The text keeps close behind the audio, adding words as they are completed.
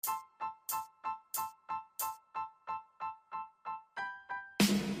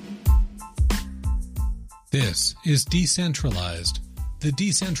This is Decentralized, the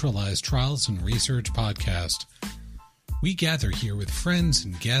Decentralized Trials and Research Podcast. We gather here with friends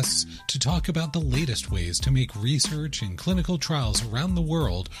and guests to talk about the latest ways to make research and clinical trials around the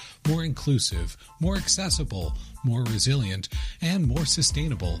world more inclusive, more accessible, more resilient, and more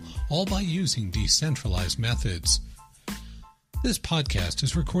sustainable, all by using decentralized methods. This podcast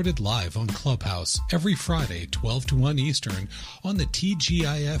is recorded live on Clubhouse every Friday, 12 to 1 Eastern, on the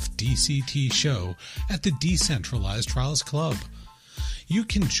TGIF DCT show at the Decentralized Trials Club. You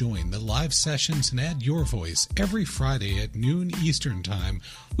can join the live sessions and add your voice every Friday at noon Eastern Time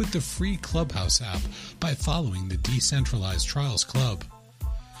with the free Clubhouse app by following the Decentralized Trials Club.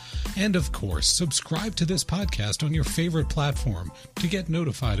 And of course, subscribe to this podcast on your favorite platform to get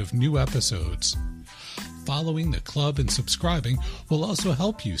notified of new episodes. Following the club and subscribing will also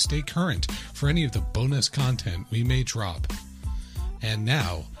help you stay current for any of the bonus content we may drop. And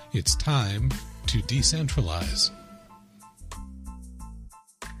now, it's time to decentralize.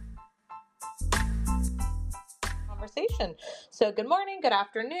 Conversation. So good morning, good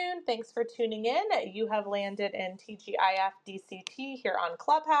afternoon. Thanks for tuning in. You have landed in TGIF DCT here on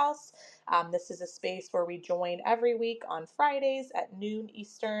Clubhouse. This is a space where we join every week on Fridays at noon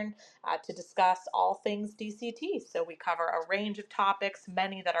Eastern to discuss all things DCT. So we cover a range of topics,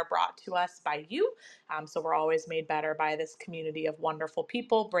 many that are brought to us by you. So we're always made better by this community of wonderful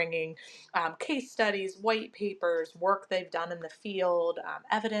people bringing case studies, white papers, work they've done in the field,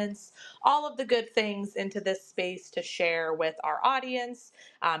 evidence, all of the good things into this space to share with our audience.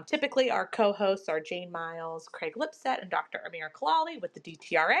 Typically, our co-hosts are Jane Miles, Craig Lipset, and Dr. Amir Kalali with the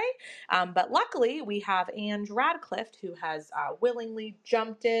DTRA. But luckily, we have Ange Radcliffe, who has willingly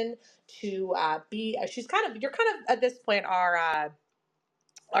jumped in to you're kind of at this point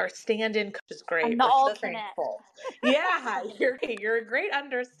our stand-in coach is great. I'm the We're so alternate. thankful. Yeah, you're a great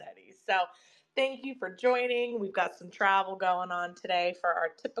understudy. So thank you for joining. We've got some travel going on today for our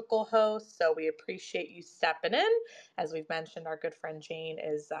typical host, so we appreciate you stepping in. As we've mentioned, our good friend Jane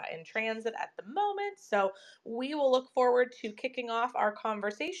is in transit at the moment, so we will look forward to kicking off our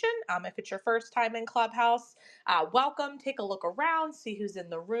conversation. If it's your first time in Clubhouse, welcome. Take a look around, see who's in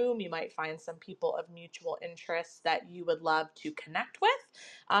the room. You might find some people of mutual interest that you would love to connect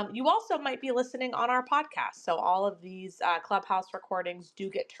with. You also might be listening on our podcast. So all of these Clubhouse recordings do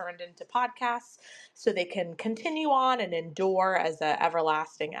get turned into podcasts so they can continue on and endure as an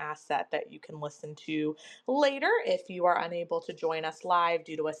everlasting asset that you can listen to later if you are unable to join us live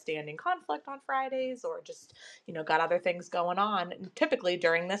due to a standing conflict on Fridays or just, got other things going on, typically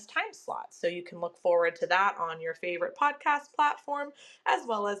during this time slot. So you can look forward to that on your favorite podcast platform as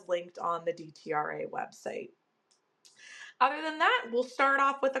well as linked on the DTRA website. Other than that, we'll start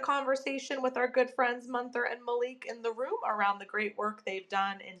off with a conversation with our good friends Munther and Malik in the room around the great work they've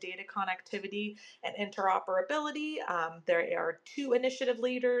done in data connectivity and interoperability. There are two initiative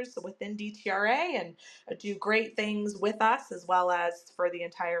leaders within DTRA and do great things with us as well as for the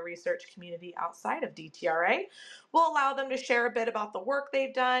entire research community outside of DTRA. We'll allow them to share a bit about the work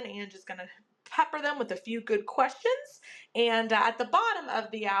they've done and just going to pepper them with a few good questions. And at the bottom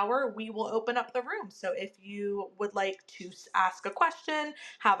of the hour, we will open up the room. So if you would like to ask a question,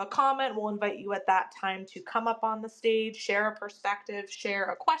 have a comment, we'll invite you at that time to come up on the stage, share a perspective, share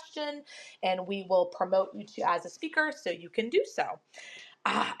a question, and we will promote you to as a speaker so you can do so.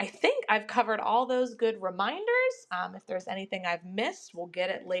 I think I've covered all those good reminders. If there's anything I've missed, we'll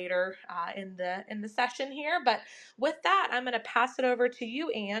get it later in the session here. But with that, I'm going to pass it over to you,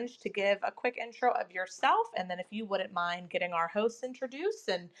 Ange, to give a quick intro of yourself, and then if you wouldn't mind getting our hosts introduced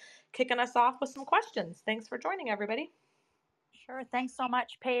and kicking us off with some questions. Thanks for joining, everybody. Sure. Thanks so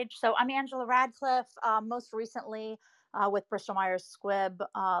much, Paige. So I'm Angela Radcliffe, most recently with Bristol Myers Squibb,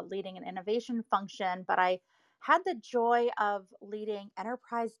 leading an innovation function, but I had the joy of leading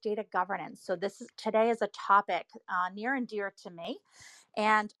enterprise data governance. So today is a topic near and dear to me,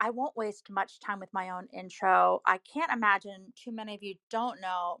 and I won't waste much time with my own intro. I can't imagine too many of you don't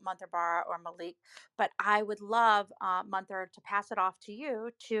know Munther Bara or Malik, but I would love Munther to pass it off to you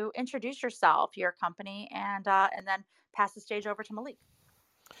to introduce yourself, your company, and then pass the stage over to Malik.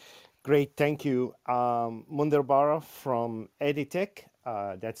 Great, thank you. Munther Bara from Editech.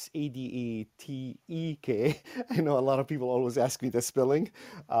 That's Adetek. I know a lot of people always ask me the spelling.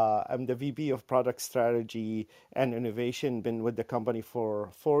 I'm the VP of Product Strategy and Innovation. Been with the company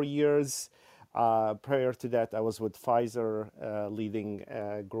for 4 years. Prior to that, I was with Pfizer, leading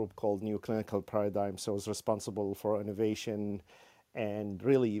a group called New Clinical Paradigm. So I was responsible for innovation and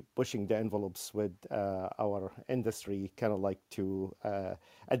really pushing the envelopes with our industry, kind of like to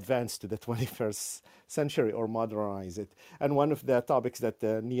advance to the 21st century or modernize it. And one of the topics that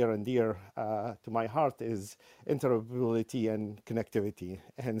near and dear to my heart is interoperability and connectivity.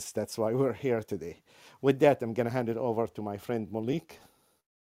 Hence, that's why we're here today. With that, I'm going to hand it over to my friend Malik.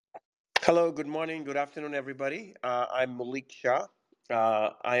 Hello, good morning, good afternoon, everybody. I'm Malik Shah.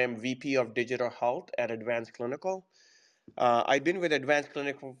 I am VP of Digital Health at Advanced Clinical. I've been with Advanced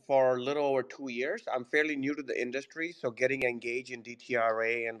Clinical for a little over 2 years. I'm fairly new to the industry, so getting engaged in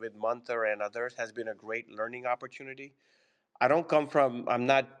DTRA and with Munther and others has been a great learning opportunity. I'm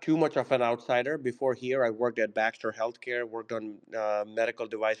not too much of an outsider. Before here, I worked at Baxter Healthcare, worked on medical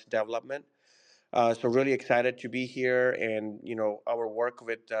device development. So really excited to be here, and our work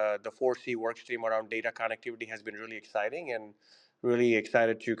with the 4C work stream around data connectivity has been really exciting, and really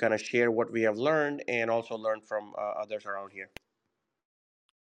excited to kind of share what we have learned and also learn from others around here.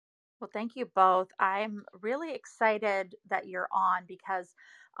 Well, thank you both. I'm really excited that you're on because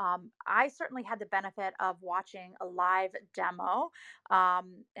I certainly had the benefit of watching a live demo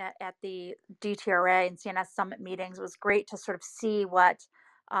at the DTRA and CNS Summit meetings. It was great to sort of see what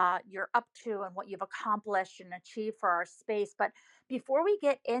you're up to and what you've accomplished and achieved for our space. But before we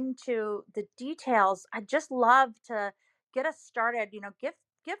get into the details, I'd just love to get us started.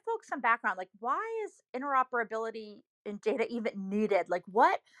 Give folks some background. Like, why is interoperability in data even needed? Like,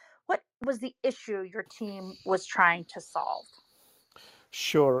 what was the issue your team was trying to solve?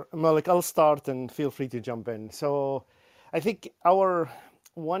 Sure, Malik, I'll start and feel free to jump in. So I think our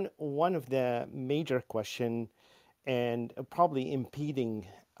one of the major question and probably impeding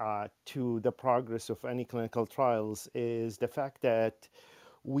to the progress of any clinical trials is the fact that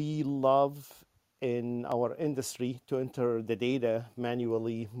we love in our industry to enter the data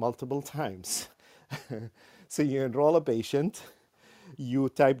manually multiple times. So you enroll a patient, you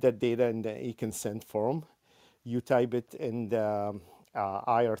type that data in the e-consent form, you type it in the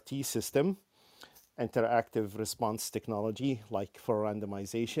IRT system, interactive response technology, like for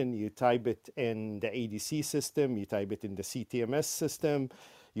randomization. You type it in the ADC system, you type it in the CTMS system,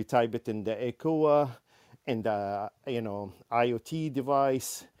 you type it in the ECOA, in the IoT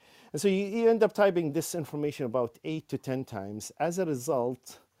device. And so you end up typing this information about 8 to 10 times. As a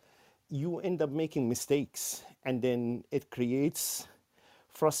result, you end up making mistakes, and then it creates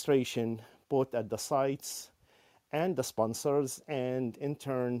frustration both at the sites and the sponsors, and in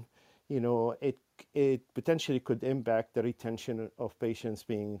turn, it potentially could impact the retention of patients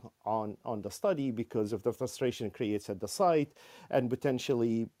being on the study because of the frustration it creates at the site, and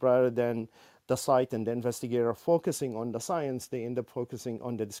potentially rather than the site and the investigator focusing on the science, they end up focusing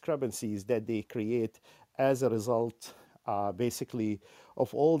on the discrepancies that they create as a result, basically,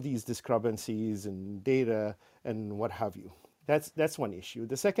 of all these discrepancies and data and what have you. That's one issue.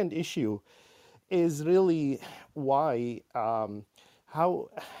 The second issue is really why how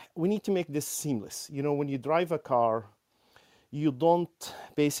we need to make this seamless. When you drive a car, you don't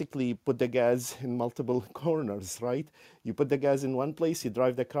basically put the gas in multiple corners, right? You put the gas in one place, you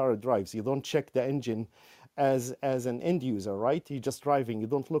drive the car, it drives. You don't check the engine as an end user, right? You're just driving. You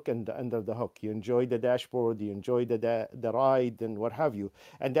don't look under the hook. You enjoy the dashboard, you enjoy the ride and what have you.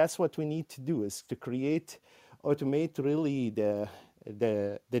 And that's what we need to do, is to automate really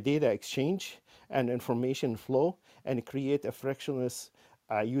the data exchange and information flow, and create a frictionless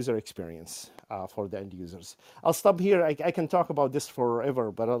user experience for the end users. I'll stop here. I can talk about this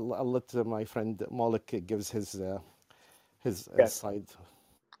forever, but I'll let my friend Malik gives his Yes. side.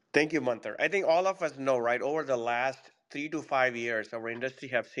 Thank you, Manther. I think all of us know, right, over the last 3 to 5 years, our industry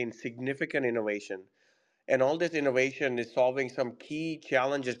have seen significant innovation. And all this innovation is solving some key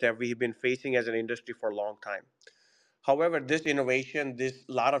challenges that we've been facing as an industry for a long time. However, this innovation, this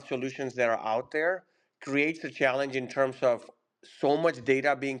lot of solutions that are out there, creates a challenge in terms of so much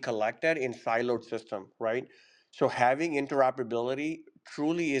data being collected in siloed system, right? So having interoperability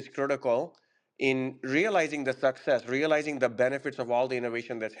truly is critical in realizing the success, realizing the benefits of all the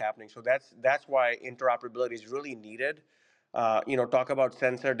innovation that's happening. So that's why interoperability is really needed. Talk about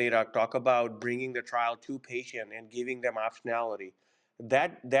sensor data, talk about bringing the trial to patient and giving them optionality.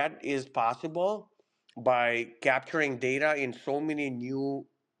 That is possible by capturing data in so many new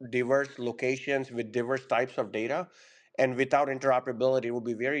diverse locations with diverse types of data, and without interoperability it will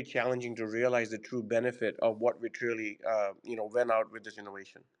be very challenging to realize the true benefit of what we truly went out with this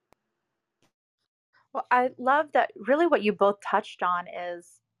innovation. Well, I love that. Really, what you both touched on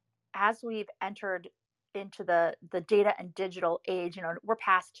is, as we've entered into the data and digital age, we're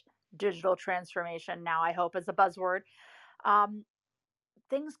past digital transformation now, I hope, as a buzzword. Um,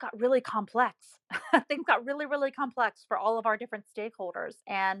 things got really complex. Things got really, really complex for all of our different stakeholders.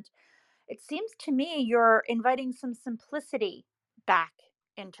 And it seems to me you're inviting some simplicity back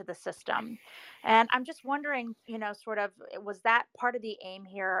into the system. And I'm just wondering, sort of, was that part of the aim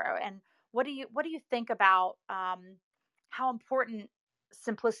here? And what do you think about how important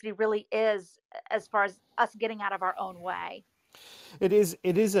simplicity really is as far as us getting out of our own way? It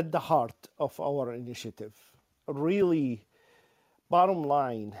is at the heart of our initiative. Really, bottom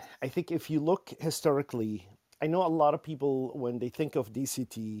line, I think if you look historically, I know a lot of people, when they think of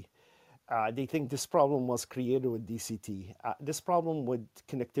DCT, they think this problem was created with DCT. This problem with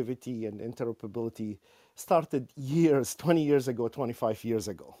connectivity and interoperability started years, 20 years ago, 25 years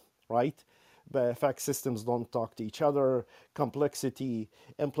ago, right? The fact systems don't talk to each other, complexity,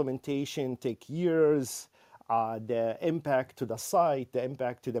 implementation take years, the impact to the site, the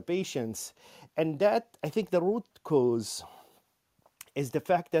impact to the patients. And that, I think the root cause is the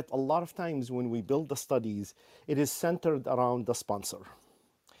fact that a lot of times when we build the studies, it is centered around the sponsor.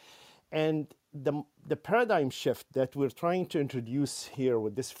 And the paradigm shift that we're trying to introduce here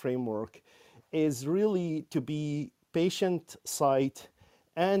with this framework is really to be patient, site,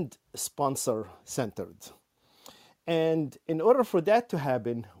 and sponsor centered. And in order for that to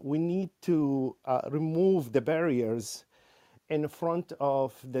happen, we need to remove the barriers in front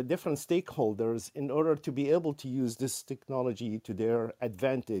of the different stakeholders in order to be able to use this technology to their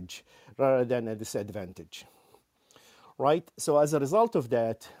advantage rather than a disadvantage. Right? So as a result of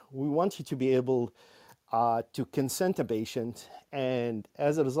that, we want you to be able to consent a patient, and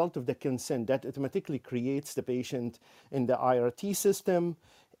as a result of the consent, that automatically creates the patient in the IRT system,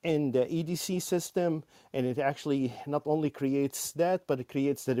 in the EDC system, and it actually not only creates that, but it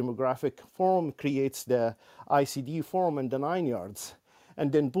creates the demographic form, creates the ICD form and the 9 yards.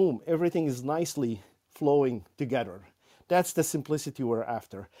 And then boom, everything is nicely flowing together. That's the simplicity we're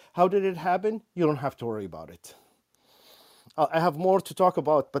after. How did it happen? You don't have to worry about it. I have more to talk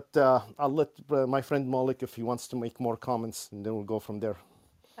about, but I'll let my friend Malik, if he wants to make more comments, and then we'll go from there.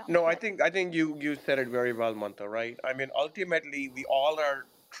 Sounds No, I good. think I think you said it very well, Manta, right? I mean, ultimately, we all are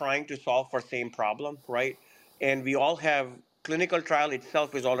trying to solve for same problem, right? And we all have clinical trial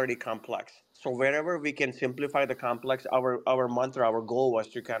itself is already complex. So wherever we can simplify the complex, our mantra, our goal was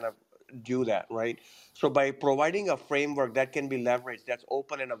to kind of do that, right? So by providing a framework that can be leveraged, that's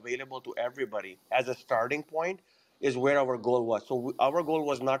open and available to everybody as a starting point, is where our goal was. So our goal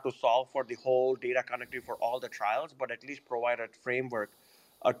was not to solve for the whole data connectivity for all the trials, but at least provide a framework,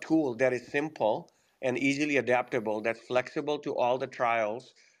 a tool that is simple and easily adaptable, that's flexible to all the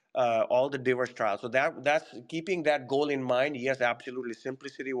trials, all the diverse trials. So that's keeping that goal in mind. Yes, absolutely.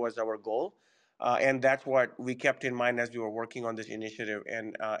 Simplicity was our goal. And that's what we kept in mind as we were working on this initiative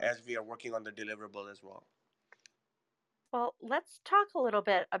and as we are working on the deliverable as well. Well, let's talk a little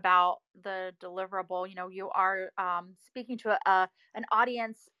bit about the deliverable. You are speaking to an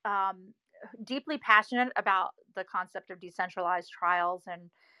audience deeply passionate about the concept of decentralized trials,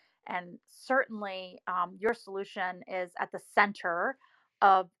 and certainly your solution is at the center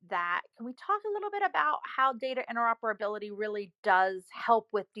of that. Can we talk a little bit about how data interoperability really does help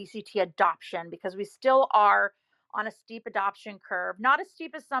with DCT adoption? Because we still are on a steep adoption curve, not as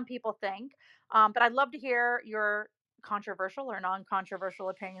steep as some people think, but I'd love to hear your controversial or non-controversial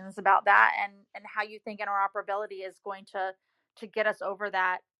opinions about that, and how you think interoperability is going to get us over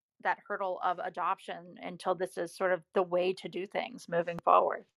that hurdle of adoption until this is sort of the way to do things moving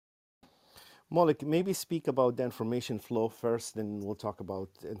forward. Malik, maybe speak about the information flow first, then we'll talk about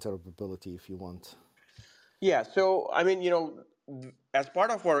interoperability if you want. Yeah, so I mean, as part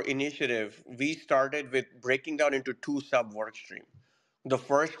of our initiative, we started with breaking down into two sub work streams. The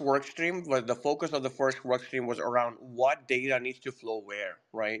first work stream was the focus of the first work stream was around what data needs to flow where,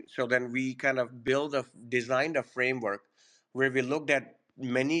 right? So then we kind of designed a framework where we looked at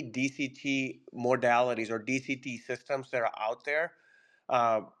many DCT modalities or DCT systems that are out there,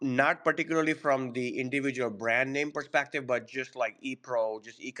 not particularly from the individual brand name perspective, but just like ePro,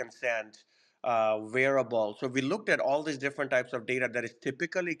 just eConsent, wearable. So we looked at all these different types of data that is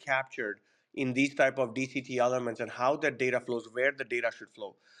typically captured in these type of DCT elements and how that data flows, where the data should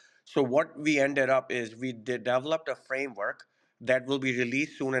flow. So what we ended up is we developed a framework that will be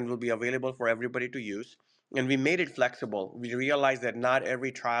released soon and will be available for everybody to use. And we made it flexible. We realized that not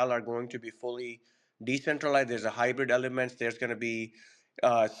every trial are going to be fully decentralized. There's a hybrid elements. There's going to be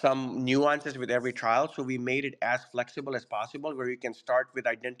some nuances with every trial. So we made it as flexible as possible, where you can start with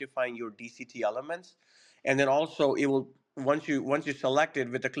identifying your DCT elements, and then also it will once you select it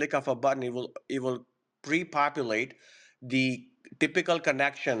with the click of a button, it will pre-populate the typical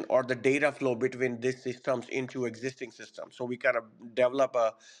connection or the data flow between these systems into existing systems. So we kind of develop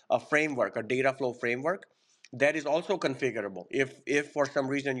a framework, a data flow framework that is also configurable. If for some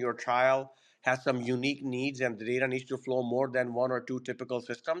reason your trial has some unique needs and the data needs to flow more than one or two typical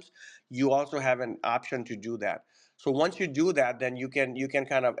systems, you also have an option to do that. So once you do that, then you can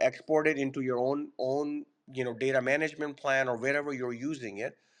kind of export it into your own data management plan or wherever you're using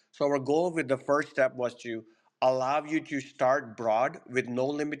it. So our goal with the first step was to allow you to start broad with no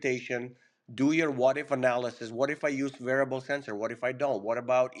limitation. Do your what if analysis. What if I use variable sensor? What if I don't? What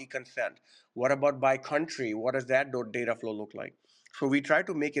about e-consent? What about by country? What does that data flow look like? So we try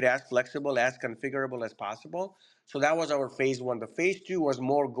to make it as flexible, as configurable as possible. So that was our phase one. The phase two was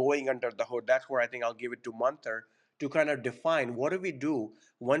more going under the hood. That's where I think I'll give it to Manther to kind of define what do we do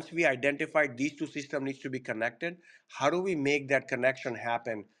once we identified these two systems needs to be connected. How do we make that connection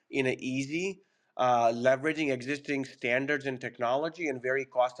happen in an easy, leveraging existing standards and technology in very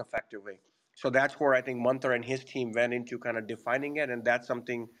cost effective way? So that's where I think Mantha and his team went into kind of defining it, and that's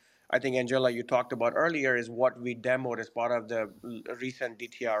something I think Angela you talked about earlier is what we demoed as part of the recent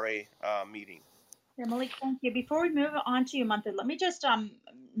DTRA meeting. Yeah, Malik, thank you. Before we move on to you, Mantha, let me just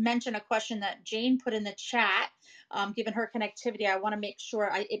mention a question that Jane put in the chat. Given her connectivity, I want to make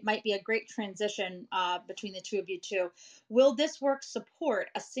sure it might be a great transition between the two of you too. Will this work support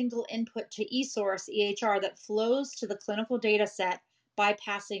a single input to eSource EHR that flows to the clinical data set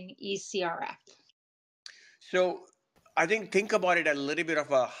bypassing eCRF? So I think about it a little bit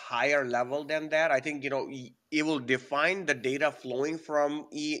of a higher level than that. I think it will define the data flowing from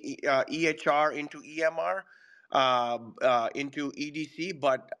EHR into EMR into EDC,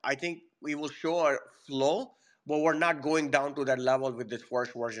 but I think we will show a flow, but we're not going down to that level with this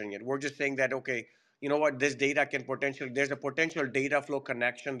first version yet. We're just saying that okay, you know what, this data can there's a potential data flow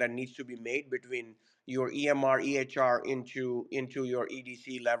connection that needs to be made between your EMR EHR into your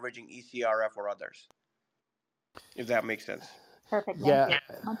EDC leveraging ECRF or others, if that makes sense. Perfect. Yeah,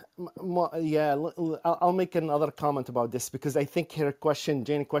 yeah. I'll make another comment about this because I think her question,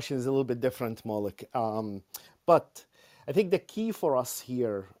 Jane's question, is a little bit different, Malik. But I think the key for us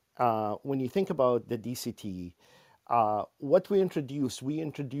here, when you think about the DCT, what we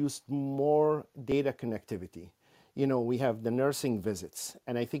introduced more data connectivity. We have the nursing visits,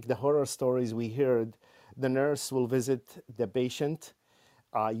 and I think the horror stories we heard, the nurse will visit the patient,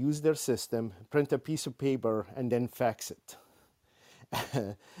 use their system, print a piece of paper, and then fax it.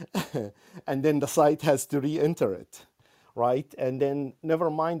 And then the site has to re-enter it, right? And then never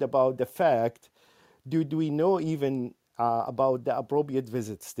mind about the fact, do we know even about the appropriate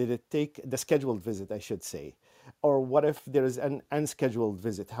visits? Did it take the scheduled visit, I should say? Or what if there is an unscheduled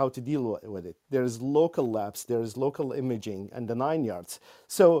visit? How to deal with it? There's local labs, there's local imaging, and the 9 yards.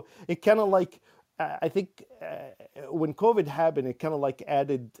 So it kind of like, I think when COVID happened, it kind of like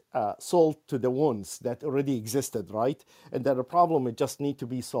added salt to the wounds that already existed, right? And that a problem, it just need to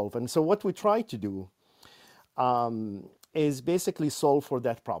be solved. And so what we try to do is basically solve for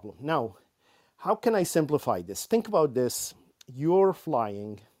that problem. Now, how can I simplify this? Think about this. You're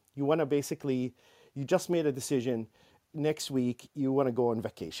flying. You want to basically, you just made a decision. Next week, you want to go on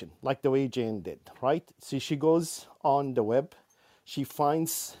vacation, like the way Jane did, right? So she goes on the web. She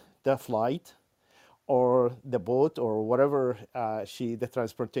finds the flight or the boat or whatever the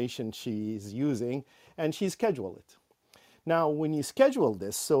transportation she's using, and she scheduled it. Now, when you schedule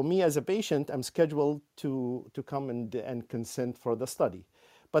this, so me as a patient, I'm scheduled to come and consent for the study.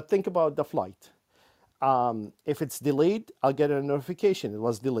 But think about the flight. If it's delayed, I'll get a notification. It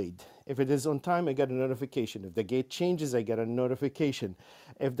was delayed. If it is on time, I get a notification. If the gate changes, I get a notification.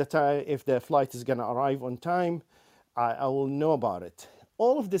 If the flight is going to arrive on time, I will know about it.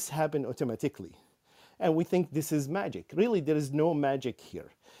 All of this happen automatically. And we think this is magic. Really, there is no magic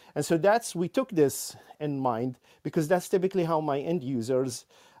here. And so we took this in mind because that's typically how my end users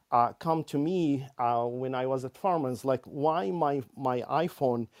come to me when I was at pharma. Like, why my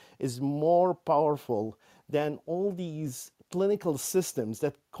iPhone is more powerful than all these clinical systems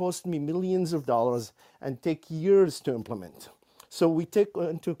that cost me millions of dollars and take years to implement. So we take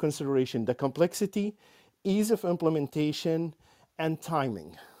into consideration the complexity, ease of implementation, and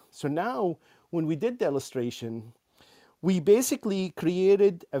timing. So now, when we did the illustration, we basically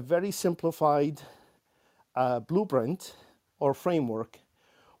created a very simplified blueprint or framework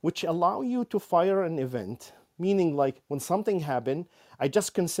which allow you to fire an event, meaning like when something happened, I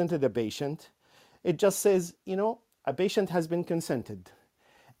just consented a patient. It just says, a patient has been consented.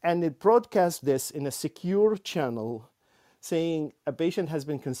 And it broadcasts this in a secure channel saying a patient has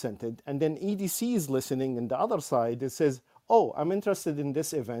been consented. And then EDC is listening on the other side. It says, oh, I'm interested in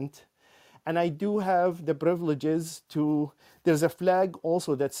this event. And I do have the privileges to, there's a flag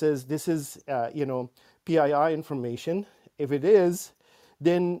also that says this is, PII information. If it is,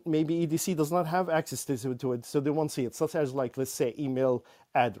 then maybe EDC does not have access to it, so they won't see it, such as, like, let's say, email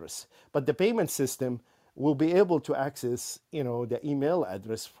address. But the payment system will be able to access, the email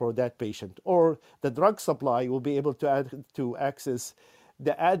address for that patient, or the drug supply will be able to access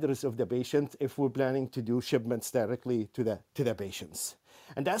the address of the patient if we're planning to do shipments directly to the patients.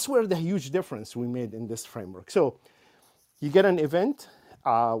 And that's where the huge difference we made in this framework. So you get an event.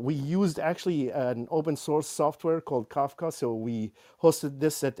 We used actually an open source software called Kafka. So we hosted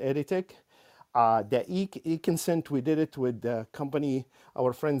this at Editech. The e-consent, we did it with the company,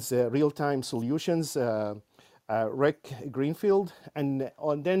 our friends, Real Time Solutions, Rick Greenfield. And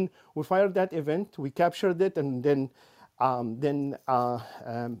then we fired that event, we captured it, and then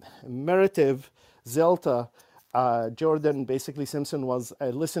Meritive, Zelta, Jordan, basically Simpson was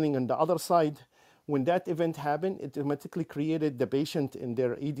listening on the other side. When that event happened, it automatically created the patient in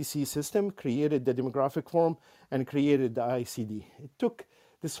their EDC system, created the demographic form, and created the ICD.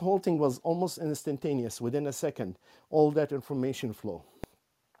 This whole thing was almost instantaneous, within a second, all that information flow.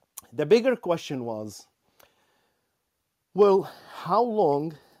 The bigger question was, well, how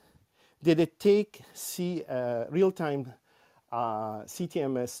long did it take real-time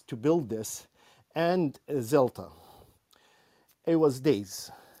CTMS to build this and Zelta? It was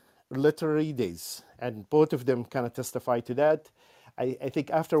days, literally days, and both of them kind of testify to that. I think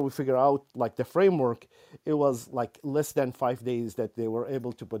after we figure out like the framework, it was like less than 5 days that they were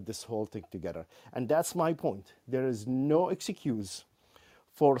able to put this whole thing together. And that's my point. There is no excuse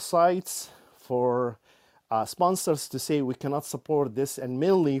for sites, for sponsors to say we cannot support this, and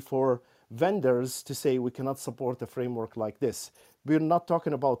mainly for vendors to say we cannot support a framework like this. We're not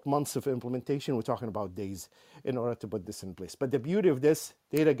talking about months of implementation, we're talking about days in order to put this in place. But the beauty of this,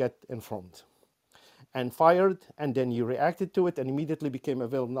 data get informed and fired, and then you reacted to it and immediately became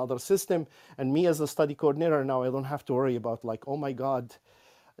available in another system. And me as a study coordinator now, I don't have to worry about like, oh my God,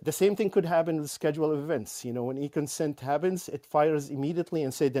 the same thing could happen with schedule of events. When e-consent happens, it fires immediately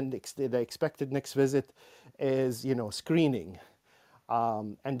and say then the expected next visit is, screening.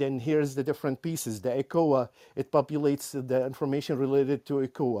 And then here's the different pieces. The ECOA, it populates the information related to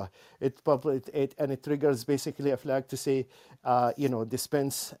ECOA. And it triggers basically a flag to say,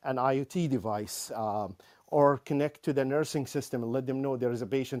 dispense an IoT device, or connect to the nursing system and let them know there is a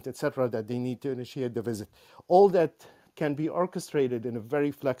patient, etc., that they need to initiate the visit. All that can be orchestrated in a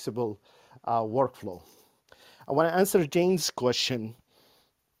very flexible workflow. I want to answer Jane's question.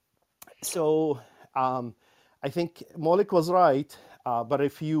 So I think Maulik was right, but I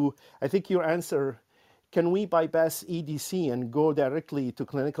think your answer, can we bypass EDC and go directly to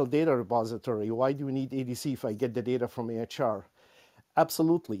clinical data repository? Why do we need EDC if I get the data from AHR?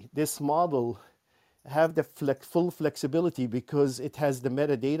 Absolutely. This model have the full flexibility because it has the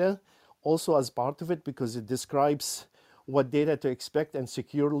metadata also as part of it, because it describes what data to expect and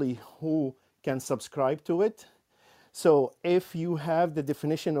securely who can subscribe to it. So if you have the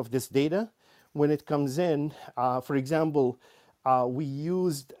definition of this data, when it comes in, for example, we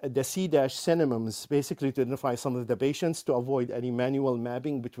used the C- synonyms basically to identify some of the patients to avoid any manual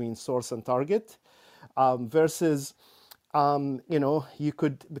mapping between source and target, versus you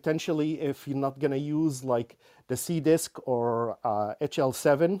could potentially, if you're not going to use like the CDISC or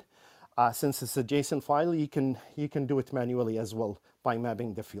HL7, since it's a JSON file, you can do it manually as well by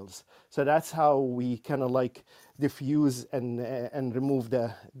mapping the fields. So that's how we kind of like diffuse and remove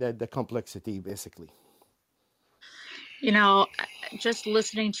the complexity, basically. Just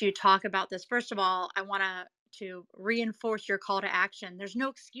listening to you talk about this, first of all, I want to reinforce your call to action. There's no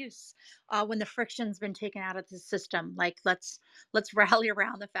excuse when the friction's been taken out of the system. Like, let's rally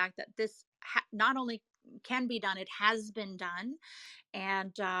around the fact that this not only can be done, it has been done.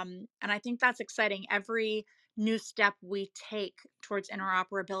 And I think that's exciting. Every new step we take towards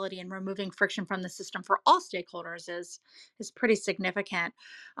interoperability and removing friction from the system for all stakeholders is pretty significant.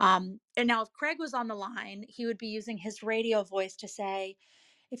 And now, if Craig was on the line, he would be using his radio voice to say,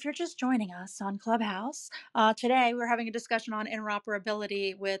 if you're just joining us on Clubhouse, today we're having a discussion on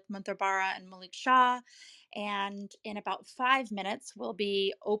interoperability with Muntar Bara and Malik Shah. And in about 5 minutes, we'll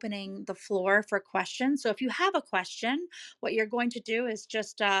be opening the floor for questions. So if you have a question, what you're going to do is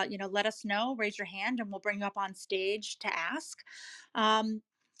just, let us know, raise your hand, and we'll bring you up on stage to ask.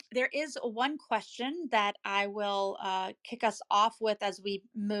 There is one question that I will kick us off with as we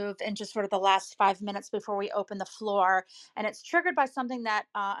move into sort of the last 5 minutes before we open the floor. And it's triggered by something that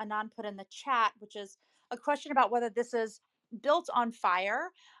Anand put in the chat, which is a question about whether this is built on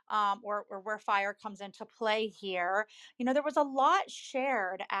fire, or where fire comes into play here. There was a lot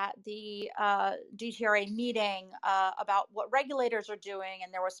shared at the DTRA meeting about what regulators are doing,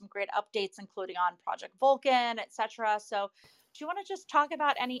 and there were some great updates, including on Project Vulcan, etc. So, do you want to just talk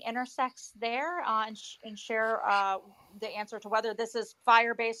about any intersects there, and share the answer to whether this is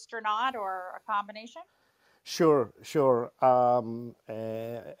fire based or not, or a combination? Sure, sure.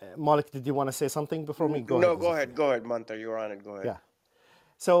 Malik, did you want to say something before me? Go No, ahead. go ahead, Mantha. You're on it. Go ahead. Yeah.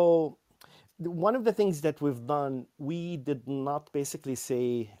 So one of the things that we've done, we did not basically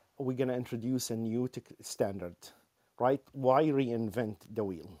say we're going to introduce a new standard, right? Why reinvent the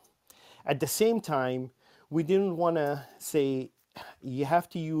wheel? At the same time, we didn't want to say you have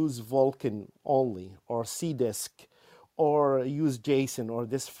to use Vulkan only or CDisk or use JSON or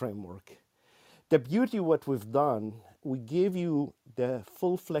this framework. The beauty of what we've done, we gave you the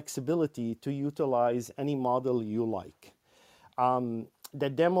full flexibility to utilize any model you like. The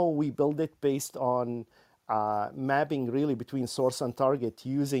demo, we build it based on mapping really between source and target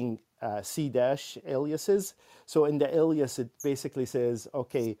using C- aliases. So in the alias, it basically says,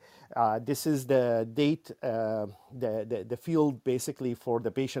 okay, this is the date, the field basically for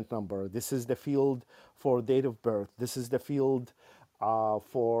the patient number. This is the field for date of birth. This is the field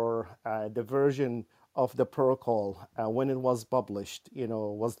for the version of the protocol, when it was published,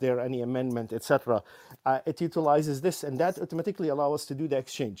 was there any amendment, etc. It utilizes this, and that automatically allows us to do the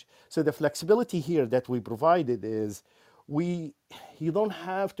exchange. So the flexibility here that we provided is you don't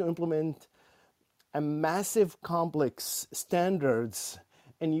have to implement a massive complex standards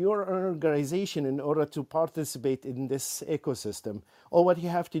in your organization in order to participate in this ecosystem. All what you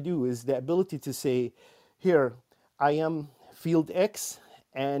have to do is the ability to say, here, I am field X,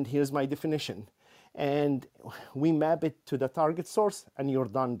 and here's my definition. And we map it to the target source, and you're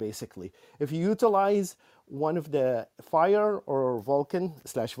done, basically. If you utilize one of the Fire or Vulkan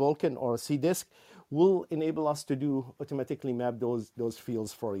or CDisk, will enable us to do automatically map those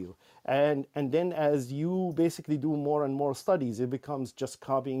fields for you. And then as you basically do more and more studies, it becomes just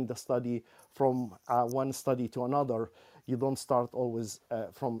copying the study from one study to another. You don't start always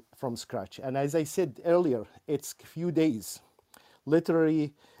from scratch. And as I said earlier, it's a few days,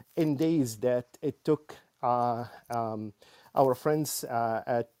 literally in days, that it took our friends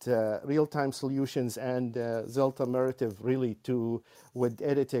at Real Time Solutions and Zelta Meritive really with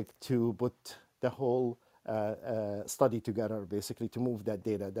Editic to put the whole study together, basically to move that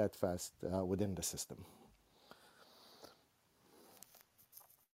data that fast within the system.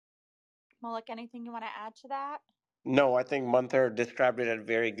 Malik, anything you want to add to that? No, I think Mantha described it in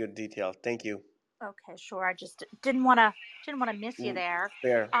very good detail. Thank you. Okay, sure. I just didn't want to miss you there.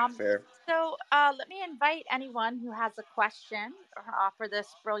 Fair, Um, fair. so let me invite anyone who has a question for this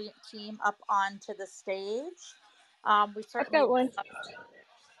brilliant team up onto the stage. We I've certainly got one.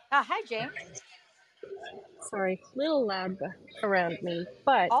 hi, James. Sorry, a little loud around me,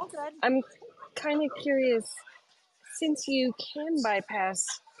 but All good. I'm kind of curious. Since you can bypass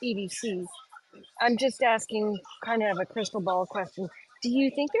EDCs, I'm just asking kind of a crystal ball question. Do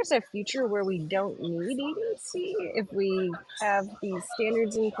you think there's a future where we don't need EDC if we have these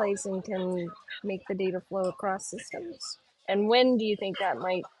standards in place and can make the data flow across systems? And when do you think that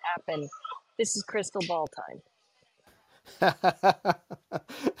might happen? This is crystal ball time.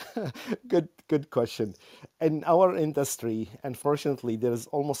 Good question. In our industry, unfortunately, there's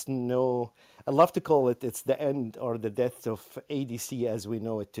almost no, I love to call it's the end or the death of ADC as we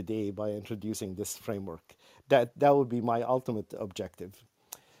know it today by introducing this framework. That would be my ultimate objective.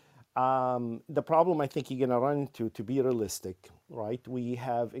 The problem I think you're going to run into, to be realistic, right? We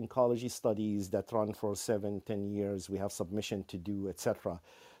have oncology studies that run for 7-10 years. We have submission to do, etc.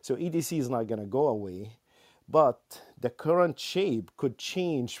 So EDC is not going to go away. But the current shape could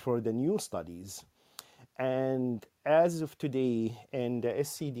change for the new studies. And as of today, in the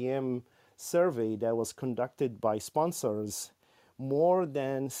SCDM survey that was conducted by sponsors, more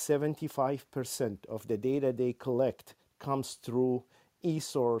than 75% of the data they collect comes through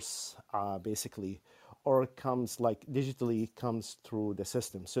e-source, basically, or comes like digitally comes through the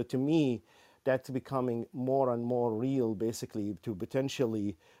system. So to me, that's becoming more and more real, basically, to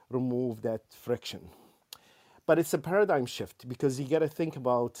potentially remove that friction. But it's a paradigm shift because you got to think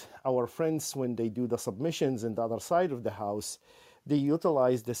about our friends when they do the submissions in the other side of the house, they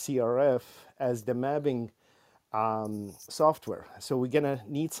utilize the CRF as the mapping software. So we're going to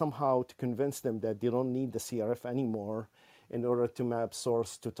need somehow to convince them that they don't need the CRF anymore in order to map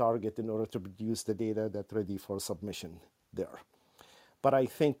source to target in order to produce the data that's ready for submission there. But I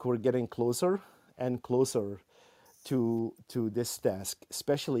think we're getting closer and closer to this task,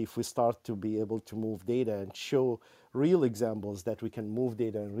 especially if we start to be able to move data and show real examples that we can move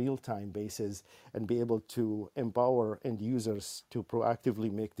data in real time basis and be able to empower end users to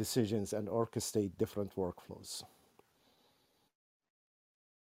proactively make decisions and orchestrate different workflows.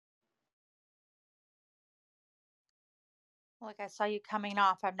 Like I saw you coming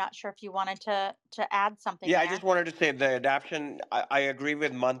off. I'm not sure if you wanted to add something Yeah, I there. just wanted to say the adaption. I agree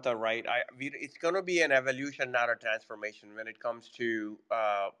with Mantha, right? It's going to be an evolution, not a transformation, when it comes to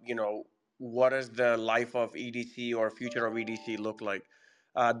what does the life of EDC or future of EDC look like.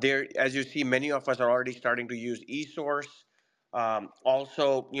 There, as you see, many of us are already starting to use eSource.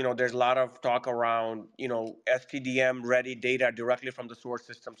 Also, there's a lot of talk around STDM ready data directly from the source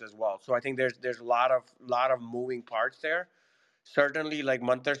systems as well. So I think there's a lot of moving parts there. Certainly, like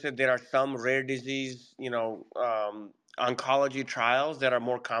Mantar said, there are some rare disease, oncology trials that are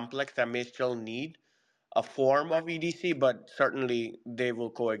more complex that may still need a form of EDC, but certainly they will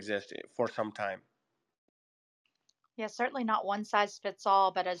coexist for some time. Yeah, certainly not one size fits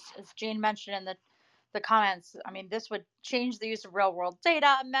all, but as Jane mentioned in the comments, I mean, this would change the use of real world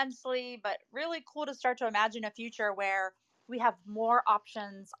data immensely, but really cool to start to imagine a future where we have more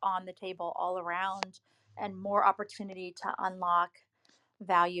options on the table all around and more opportunity to unlock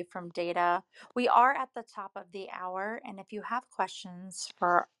value from data. We are at the top of the hour, and if you have questions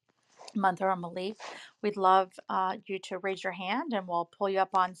for Mantha or Malik, we'd love you to raise your hand and we'll pull you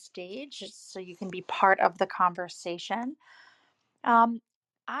up on stage so you can be part of the conversation. Um,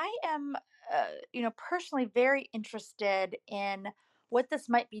 I am, personally very interested in what this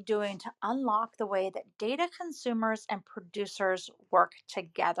might be doing to unlock the way that data consumers and producers work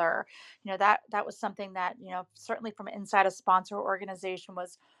together. That was something that certainly from inside a sponsor organization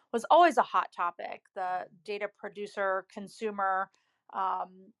was always a hot topic. The data producer consumer um,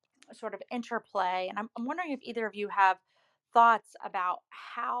 sort of interplay, and I'm wondering if either of you have thoughts about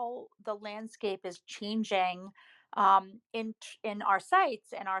how the landscape is changing in our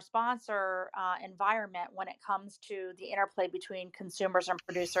sites and our sponsor environment when it comes to the interplay between consumers and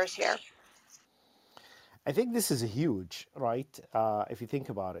producers here. I think this is huge, right? If you think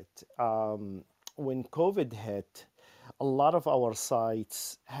about it. When COVID hit, a lot of our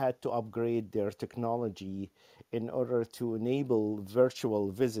sites had to upgrade their technology in order to enable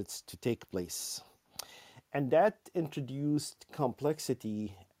virtual visits to take place. And that introduced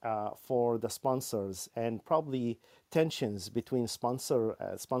complexity for the sponsors and probably tensions between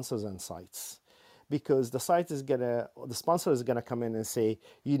sponsors and sites, because the sponsor is gonna come in and say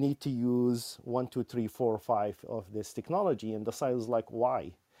you need to use 1, 2, 3, 4, 5 of this technology, and the site is like,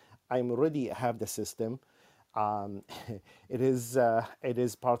 why? I'm already have the system. Um, it is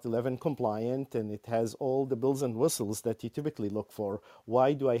Part 11 compliant, and it has all the bells and whistles that you typically look for.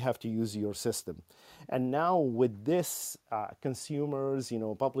 Why do I have to use your system? And now with this, consumers,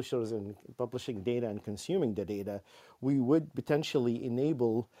 publishers, and publishing data and consuming the data, we would potentially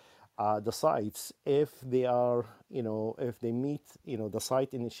enable the sites if they are, if they meet, the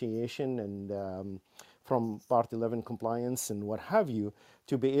site initiation and from Part 11 compliance and what have you,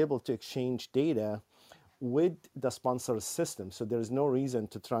 to be able to exchange data with the sponsor's system. So there's no reason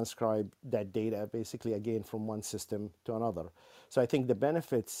to transcribe that data basically again from one system to another. So I think the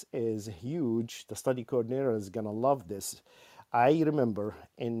benefits is huge. The study coordinator is gonna love this. I remember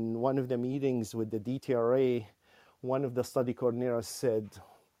in one of the meetings with the DTRA, one of the study coordinators said,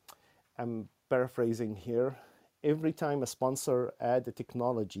 I'm paraphrasing here, every time a sponsor add a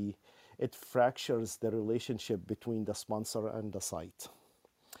technology, it fractures the relationship between the sponsor and the site.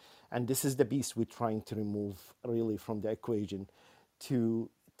 And this is the piece we're trying to remove really from the equation for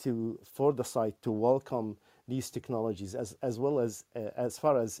the site to welcome these technologies as well as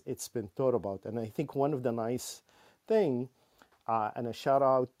far as it's been thought about. And I think one of the nice thing, and a shout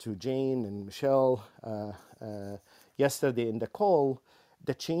out to Jane and Michelle yesterday in the call,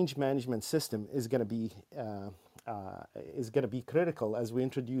 the change management system is going to be critical as we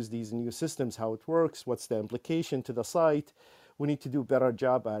introduce these new systems, how it works, what's the implication to the site. We need to do a better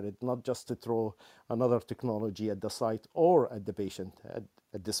job at it, not just to throw another technology at the site or at the patient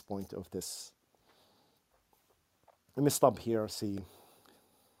at this point of this. Let me stop here, see.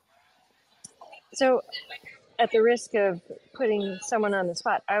 So, at the risk of putting someone on the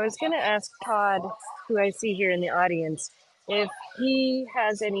spot, I was going to ask Todd, who I see here in the audience, if he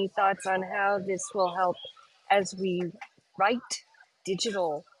has any thoughts on how this will help as we write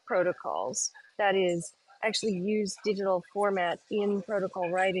digital protocols. That is, actually use digital format in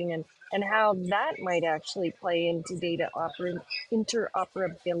protocol writing, and how that might actually play into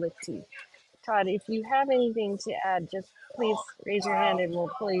interoperability. Todd, if you have anything to add, just please raise your hand and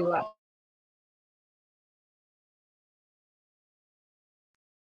we'll pull you up.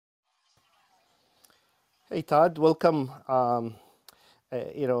 Hey, Todd, welcome.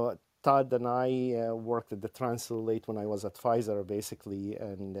 Todd and I worked at the Translate when I was at Pfizer, basically,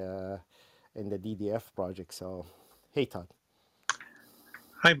 and in the DDF project. So, hey, Todd.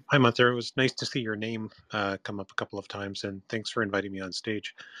 Hi, Munther. It was nice to see your name come up a couple of times, and thanks for inviting me on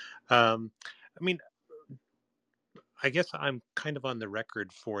stage. Um, I mean, I guess I'm kind of on the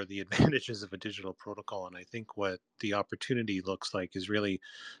record for the advantages of a digital protocol, and I think what the opportunity looks like is really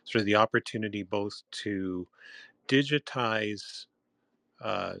sort of the opportunity both to digitize,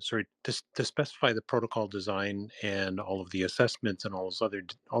 to specify the protocol design and all of the assessments and all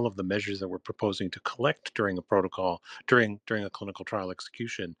of the measures that we're proposing to collect during a protocol during a clinical trial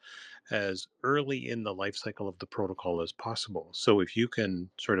execution as early in the life cycle of the protocol as possible. So if you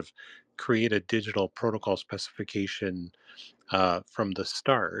can sort of create a digital protocol specification from the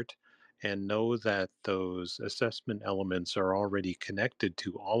start and know that those assessment elements are already connected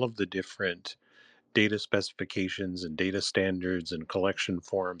to all of the different data specifications and data standards and collection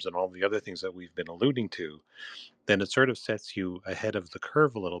forms and all the other things that we've been alluding to, then it sort of sets you ahead of the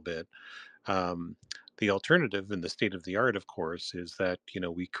curve a little bit. um, the alternative and the state of the art, of course, is that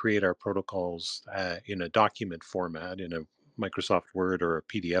we create our protocols in a document format in a Microsoft Word or a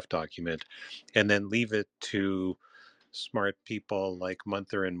PDF document, and then leave it to smart people like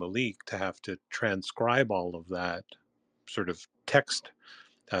Munther and Malik to have to transcribe all of that sort of text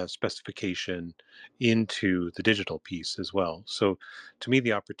specification into the digital piece as well. So, to me,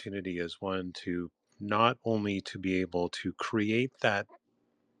 the opportunity is one to not only to be able to create that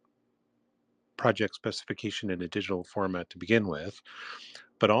project specification in a digital format to begin with,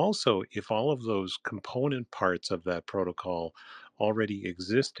 but also if all of those component parts of that protocol already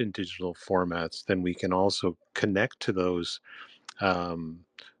exist in digital formats, then we can also connect to those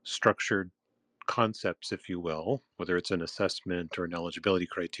structured concepts, if you will, whether it's an assessment or an eligibility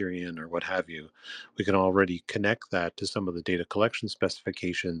criterion or what have you. We can already connect that to some of the data collection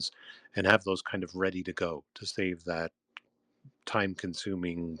specifications and have those kind of ready to go to save that time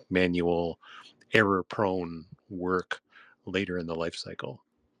consuming, manual, error prone work later in the life cycle.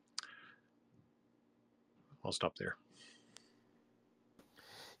 I'll stop there.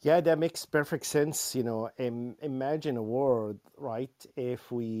 Yeah, that makes perfect sense. Imagine a world, right?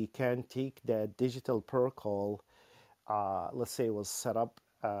 If we can take that digital protocol, let's say it was set up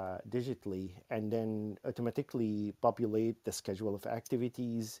digitally, and then automatically populate the schedule of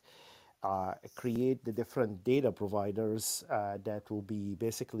activities, create the different data providers that will be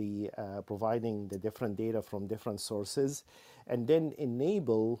basically providing the different data from different sources, and then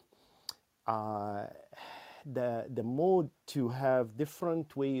enable uh, the mode to have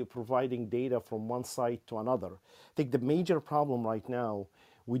different way of providing data from one site to another. I think the major problem right now,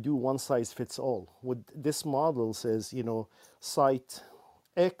 we do one size fits all. With this model says, site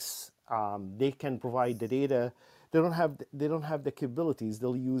X, they can provide the data. They don't have the capabilities.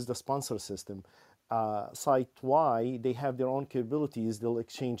 They'll use the sponsor system. Site Y, they have their own capabilities. They'll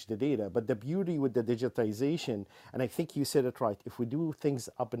exchange the data. But the beauty with the digitization, and I think you said it right, if we do things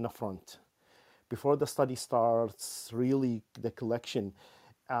up in the front, before the study starts, really the collection.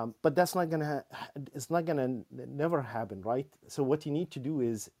 But that's not gonna, it's not gonna never happen, right? So what you need to do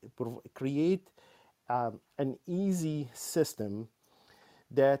is create an easy system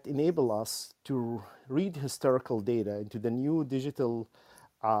that enable us to read historical data into the new digital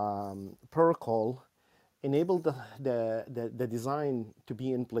protocol, enable the design to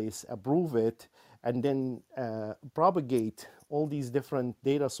be in place, approve it, and then propagate all these different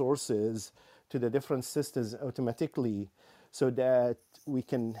data sources to the different systems automatically so that we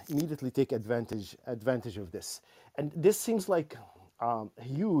can immediately take advantage of this. And this seems like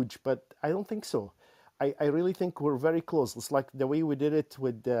huge, but I don't think so. I really think we're very close. It's like the way we did it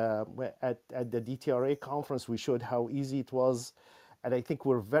with at the DTRA conference. We showed how easy it was, and I think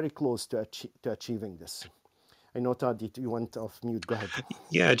we're very close to achieving this. I know, Todd, you went off mute. Go ahead.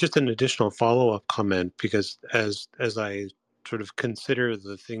 Yeah, just an additional follow-up comment, because as I sort of consider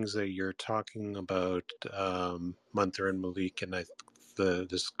the things that you're talking about, Munther and Malik, and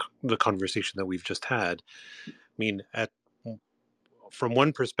the conversation that we've just had. I mean, from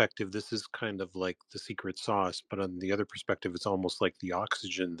one perspective, this is kind of like the secret sauce, but on the other perspective, it's almost like the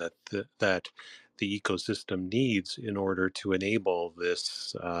oxygen that the ecosystem needs in order to enable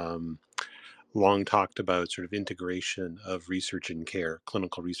this long talked about sort of integration of research and care,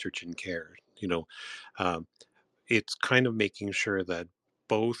 clinical research and care. Um, it's kind of making sure that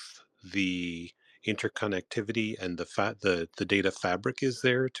both the interconnectivity and the data fabric is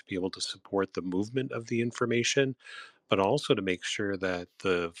there to be able to support the movement of the information, but also to make sure that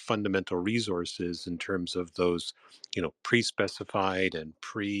the fundamental resources in terms of those, pre-specified and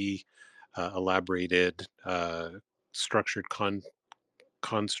elaborated, structured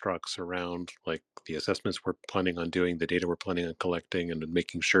constructs around like the assessments we're planning on doing, the data we're planning on collecting, and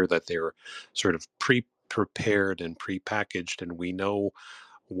making sure that they're sort of pre-prepared and pre-packaged, and we know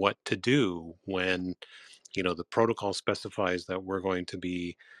what to do when, the protocol specifies that we're going to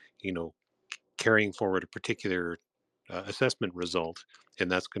be, carrying forward a particular assessment result,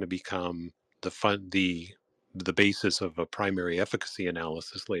 and that's going to become the basis of a primary efficacy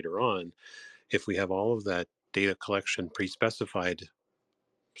analysis later on. If we have all of that data collection pre-specified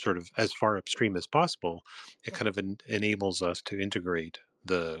sort of as far upstream as possible, it kind of enables us to integrate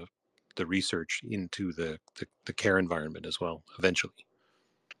the research into the care environment as well eventually.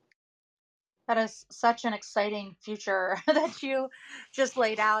 That is such an exciting future that you just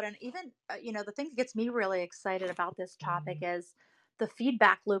laid out. And even, the thing that gets me really excited about this topic is the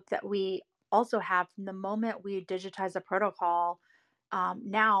feedback loop that we also have from the moment we digitize a protocol.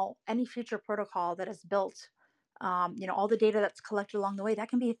 Now, any future protocol that is built, all the data that's collected along the way, that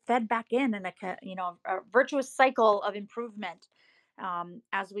can be fed back in a virtuous cycle of improvement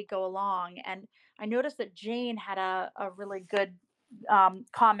as we go along. And I noticed that Jane had a really good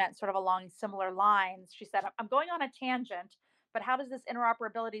comment sort of along similar lines. She said, I'm going on a tangent, but how does this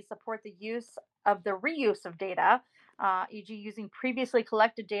interoperability support the use of the reuse of data, e.g., using previously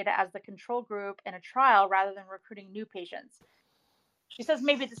collected data as the control group in a trial rather than recruiting new patients? She says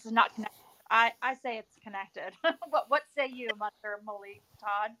maybe this is not connected. I say it's connected. What say you, Mother, Malik,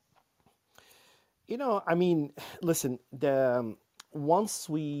 Todd? Listen, once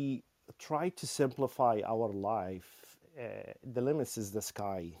we try to simplify our life, the limits is the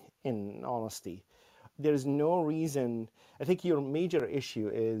sky, in honesty. There's no reason. I think your major issue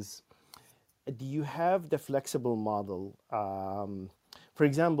is, do you have the flexible model? For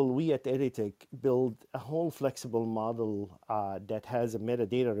example, we at Editech build a whole flexible model that has a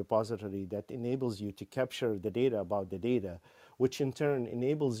metadata repository that enables you to capture the data about the data, which in turn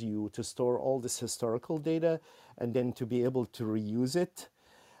enables you to store all this historical data and then to be able to reuse it.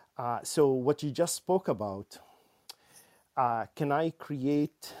 So what you just spoke about, can I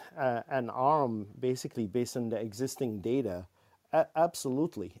create an ARM basically based on the existing data?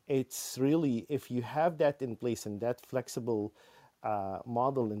 Absolutely. It's really, if you have that in place and that flexible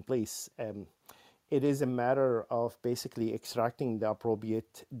model in place, it is a matter of basically extracting the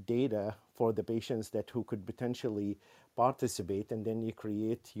appropriate data for the patients who could potentially participate, and then you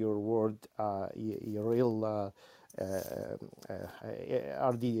create your your real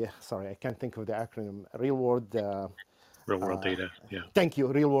RD. Sorry, I can't think of the acronym. Real world data. Yeah. Thank you.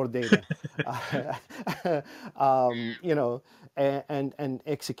 Real world data. And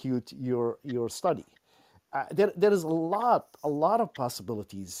execute your study. There is a lot of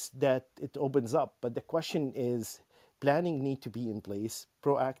possibilities that it opens up, but the question is, planning need to be in place,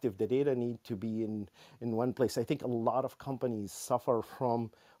 proactive, the data need to be in one place. I think a lot of companies suffer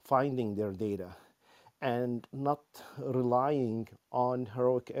from finding their data and not relying on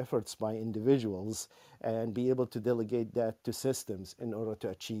heroic efforts by individuals, and be able to delegate that to systems in order to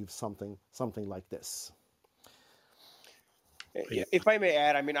achieve something like this. If I may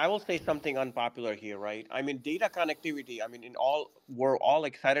add, I will say something unpopular here, right? Data connectivity, we're all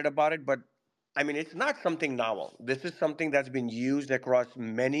excited about it, but it's not something novel. This is something that's been used across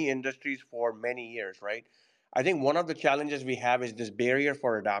many industries for many years, right? I think one of the challenges we have is this barrier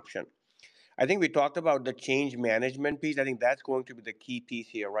for adoption. I think we talked about the change management piece. I think that's going to be the key piece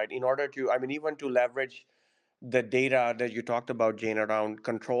here, right? In order to, even to leverage the data that you talked about, Jane, around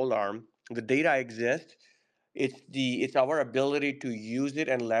control arm, the data exists. It's our ability to use it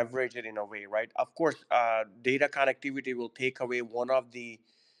and leverage it in a way, right? Of course, data connectivity will take away one of the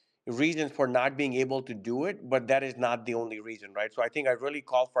reasons for not being able to do it, but that is not the only reason, right? So I think a really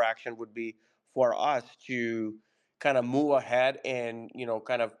call for action would be for us to kind of move ahead and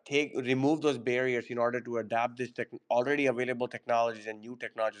kind of remove those barriers in order to adapt this already available technologies, and new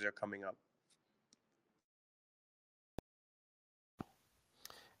technologies are coming up.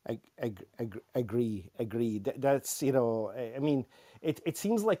 Agree. That's, it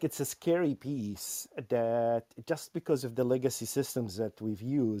seems like it's a scary piece, that just because of the legacy systems that we've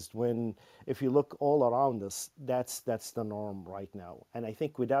used, when if you look all around us, that's the norm right now. And I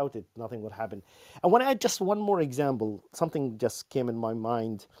think without it, nothing would happen. I want to add just one more example. Something just came in my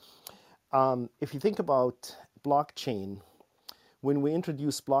mind. If you think about blockchain, when we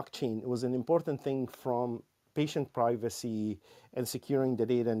introduced blockchain, it was an important thing from patient privacy and securing the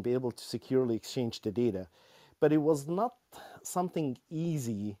data and be able to securely exchange the data. But it was not something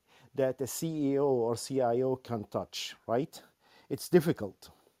easy that a CEO or CIO can touch, right? It's difficult.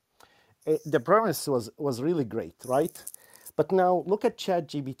 The premise was really great, right? But now look at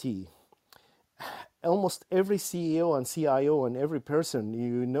ChatGPT. almost every CEO and CIO and every person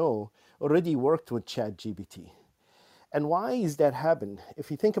you know already worked with ChatGPT. And why is that happen?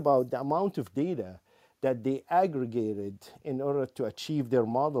 If you think about the amount of data that they aggregated in order to achieve their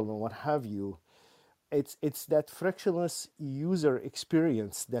model and what have you, it's that frictionless user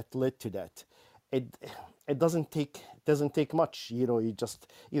experience that led to that. It it doesn't take much. You know, you just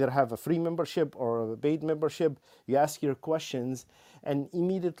either have a free membership or a paid membership. You ask your questions, and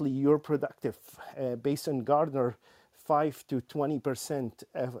immediately you're productive. Based on Gardner, 5 to 20%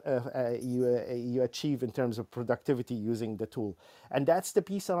 you achieve in terms of productivity using the tool, and that's the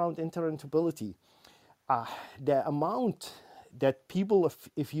piece around interoperability. The amount that people,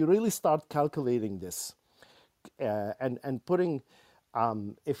 if you really start calculating this and putting,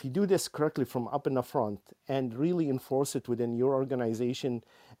 if you do this correctly from up in the front and really enforce it within your organization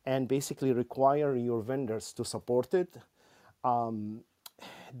and basically require your vendors to support it, the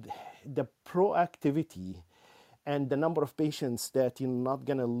proactivity and the number of patients that you're not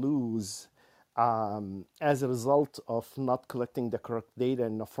going to lose as a result of not collecting the correct data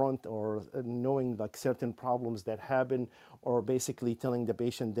in the front, or knowing like certain problems that happen, or basically telling the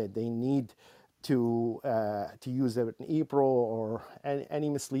patient that they need to use an EPRO, or any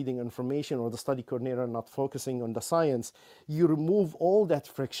misleading information, or the study coordinator not focusing on the science, you remove all that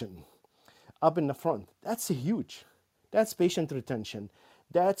friction up in the front. That's huge. That's patient retention.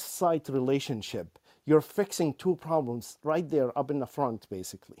 That's site relationship. You're fixing two problems right there up in the front,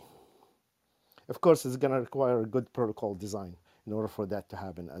 basically. Of course, it's going to require a good protocol design in order for that to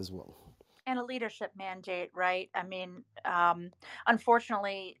happen as well. And a leadership mandate, right? I mean,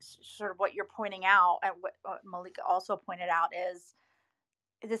 unfortunately, sort of what you're pointing out, and what Malika also pointed out, is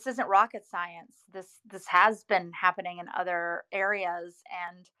this isn't rocket science. This has been happening in other areas,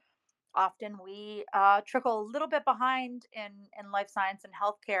 and often we trickle a little bit behind in life science and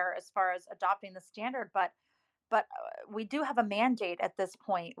healthcare as far as adopting the standard, but we do have a mandate at this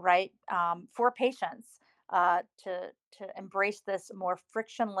point, right, for patients to embrace this more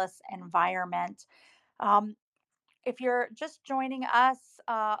frictionless environment. Um, if you're just joining us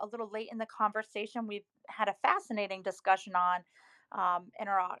a little late in the conversation, we've had a fascinating discussion on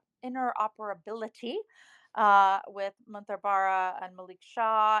interoperability with Munther Bara and Malik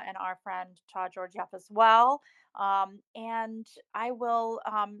Shah and our friend Todd Georgieff as well. And I will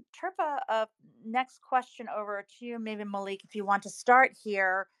turn a next question over to you, maybe Malik, if you want to start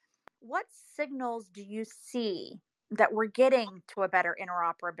here. What signals do you see that we're getting to a better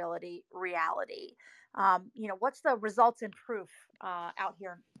interoperability reality? What's the results and proof out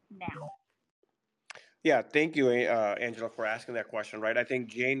here now? Yeah, thank you, Angela, for asking that question. Right, I think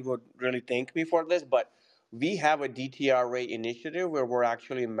Jane would really thank me for this, but we have a DTRA initiative where we're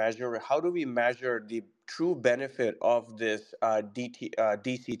actually measure how do we measure the true benefit of this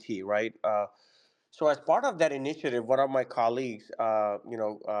DCT, right? So as part of that initiative, one of my colleagues,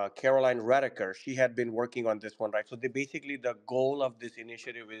 Caroline Redeker, she had been working on this one, right? So basically the goal of this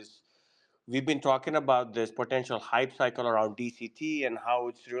initiative is, we've been talking about this potential hype cycle around DCT and how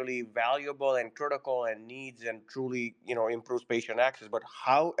it's really valuable and critical and needs and truly, improves patient access. But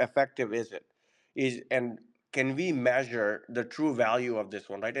how effective is it? And can we measure the true value of this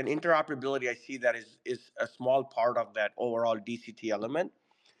one, right? And interoperability, I see that is a small part of that overall DCT element.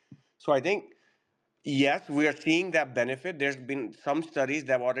 So I think, yes, we are seeing that benefit. There's been some studies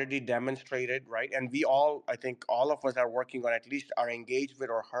that have already demonstrated, right? And we all, I think all of us are working on, at least are engaged with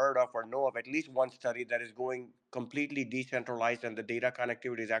or heard of or know of at least one study that is going completely decentralized, and the data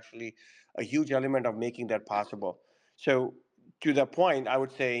connectivity is actually a huge element of making that possible. So to the point, I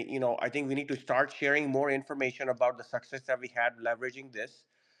would say, I think we need to start sharing more information about the success that we had leveraging this.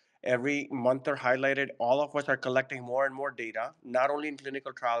 Every month are highlighted. All of us are collecting more and more data, not only in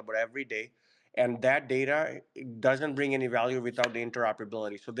clinical trial, but every day. And that data doesn't bring any value without the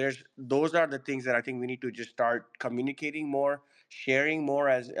interoperability. So those are the things that I think we need to just start communicating more, sharing more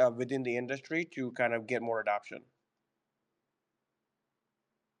as within the industry to kind of get more adoption.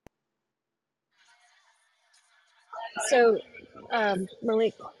 So,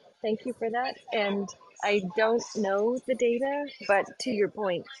 Malik, thank you for that. And I don't know the data, but to your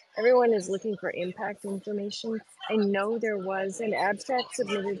point, everyone is looking for impact information. I know there was an abstract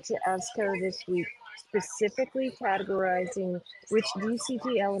submitted to ASCO this week, specifically categorizing which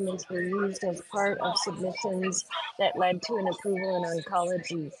DCT elements were used as part of submissions that led to an approval in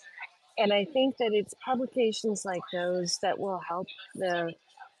oncology. And I think that it's publications like those that will help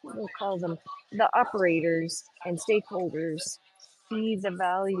we'll call them the operators and stakeholders see the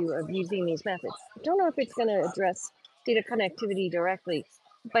value of using these methods. I don't know if it's going to address data connectivity directly,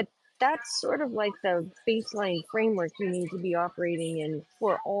 but that's sort of like the baseline framework you need to be operating in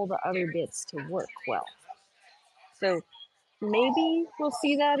for all the other bits to work well. So maybe we'll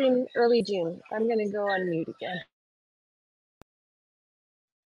see that in early June. I'm going to go on mute again.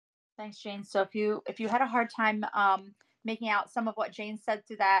 Thanks, Jane. So if you had a hard time making out some of what Jane said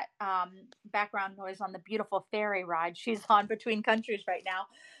through that background noise on the beautiful ferry ride she's on between countries right now,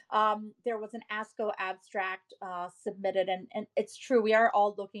 there was an ASCO abstract submitted, and it's true. We are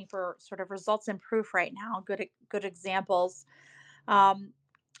all looking for sort of results and proof right now. Good examples.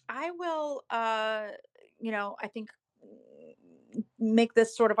 I will, I think make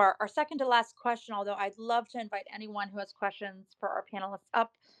this sort of our second to last question, although I'd love to invite anyone who has questions for our panelists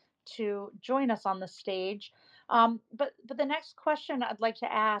up to join us on the stage. But the next question I'd like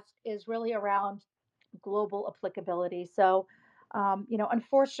to ask is really around global applicability. So,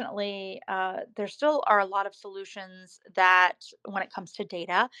 unfortunately, there still are a lot of solutions that, when it comes to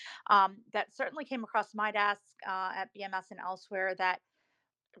data, that certainly came across my desk at BMS and elsewhere that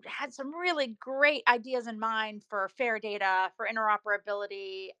had some really great ideas in mind for fair data, for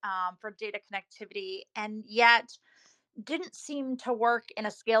interoperability, for data connectivity, and yet didn't seem to work in a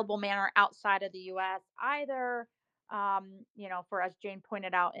scalable manner outside of the US either. For, as Jane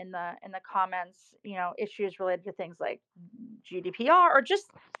pointed out in the comments, issues related to things like GDPR or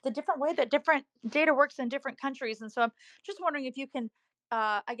just the different way that different data works in different countries. And so I'm just wondering if you can,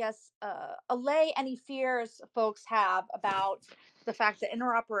 allay any fears folks have about the fact that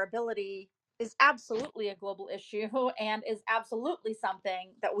interoperability is absolutely a global issue and is absolutely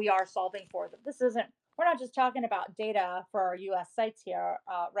something that we are solving for. That this isn't, we're not just talking about data for our US sites here,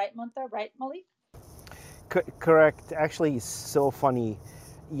 right, Munther? Right, Malik? Correct. Actually, it's so funny.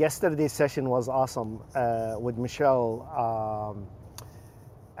 Yesterday's session was awesome with Michelle.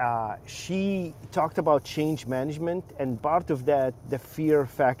 She talked about change management, and part of that, the fear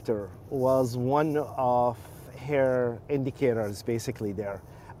factor, was one of her indicators basically there.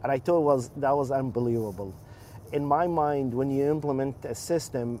 And I thought that was unbelievable. In my mind, when you implement a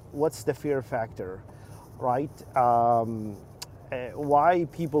system, what's the fear factor, right? Why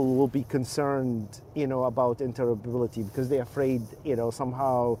people will be concerned, about interoperability, because they're afraid,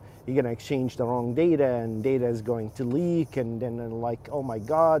 somehow you're going to exchange the wrong data and data is going to leak, and then like, oh my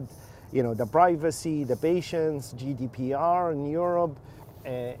God, the privacy, the patients, GDPR in Europe,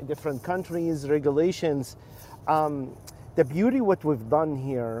 different countries, regulations. The beauty what we've done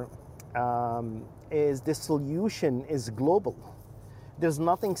here is the solution is global. There's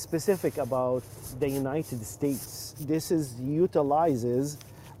nothing specific about the United States. This utilizes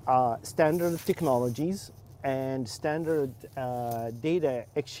standard technologies and standard data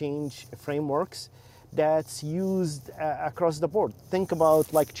exchange frameworks that's used across the board. Think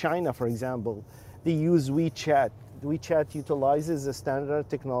about like China, for example. They use WeChat. WeChat utilizes a standard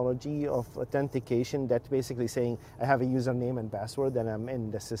technology of authentication that's basically saying I have a username and password and I'm in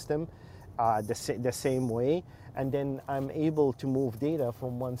the system the same way, and then I'm able to move data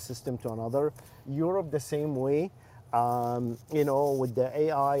from one system to another. Europe the same way, with the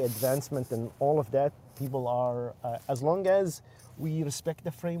AI advancement and all of that, people are, as long as we respect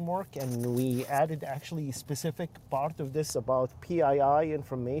the framework, and we added actually specific part of this about PII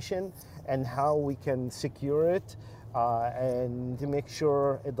information and how we can secure it and to make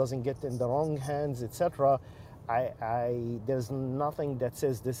sure it doesn't get in the wrong hands, etc. There's nothing that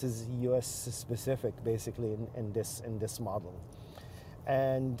says this is U.S. specific, basically, in this model.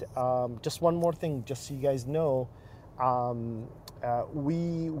 And just one more thing, just so you guys know,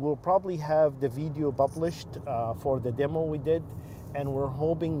 we will probably have the video published for the demo we did, and we're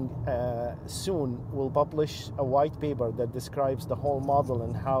hoping soon we'll publish a white paper that describes the whole model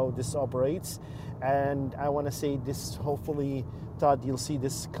and how this operates. And I want to say this, hopefully, Todd, you'll see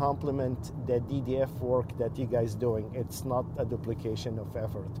this complement the DDF work that you guys doing. It's not a duplication of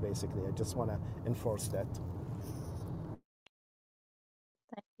effort, basically. I just want to enforce that.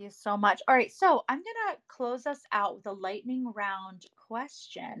 Thank you so much. All right, so I'm going to close us out with a lightning round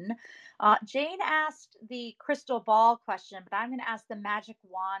question. Jane asked the crystal ball question, but I'm going to ask the magic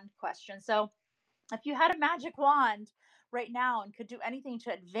wand question. So if you had a magic wand right now and could do anything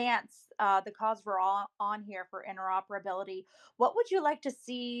to advance the cause we're all on here for interoperability, what would you like to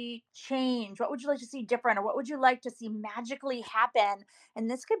see change? What would you like to see different? Or what would you like to see magically happen? And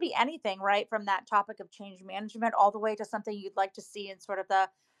this could be anything, right? From that topic of change management all the way to something you'd like to see in sort of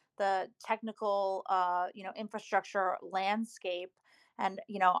the technical, infrastructure landscape. And,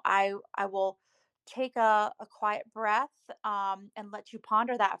 I will take a quiet breath and let you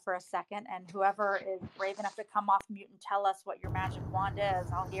ponder that for a second. And whoever is brave enough to come off mute and tell us what your magic wand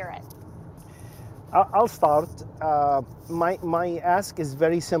is, I'll hear it. I'll start. My ask is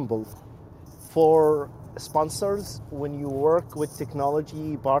very simple. For sponsors, when you work with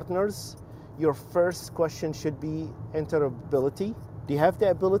technology partners, your first question should be interoperability. Do you have the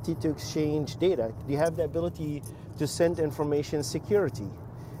ability to exchange data? Do you have the ability to send information security?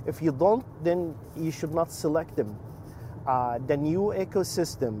 If you don't, then you should not select them. The new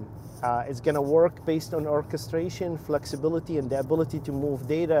ecosystem is going to work based on orchestration, flexibility, and the ability to move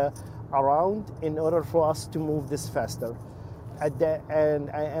data around in order for us to move this faster. I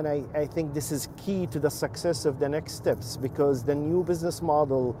think this is key to the success of the next steps, because the new business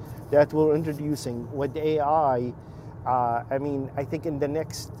model that we're introducing with AI, I think in the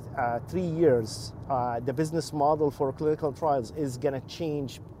next 3 years, the business model for clinical trials is going to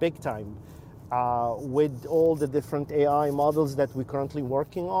change big time. With all the different AI models that we're currently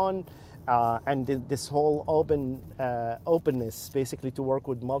working on, and this whole openness, basically to work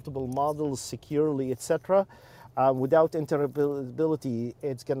with multiple models securely, etc. Without interoperability,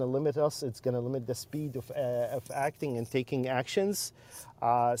 it's going to limit us. It's going to limit the speed of acting and taking actions.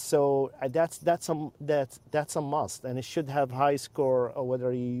 So that's a must, and it should have high score,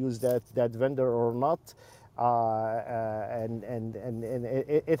 whether you use that vendor or not. And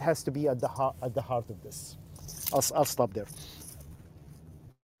it has to be at the heart of this. I'll stop there.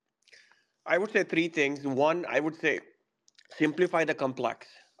 I would say three things. One, I would say simplify the complex.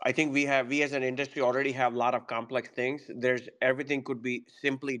 I think we as an industry already have a lot of complex things. There's everything could be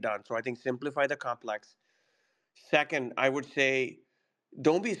simply done. So I think simplify the complex. Second, I would say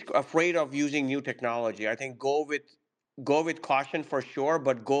don't be afraid of using new technology. I think go with caution for sure,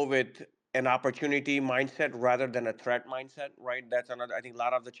 but go with an opportunity mindset rather than a threat mindset, right? That's another. I think a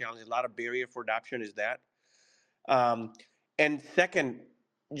lot of the challenge, a lot of barrier for adoption is that. Um, and second,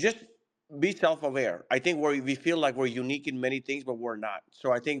 just be self-aware. I think we feel like we're unique in many things, but we're not.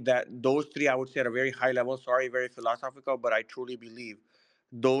 So I think that those three, I would say, at a very high level. Sorry, very philosophical, but I truly believe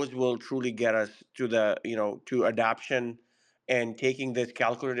those will truly get us to the to adoption and taking this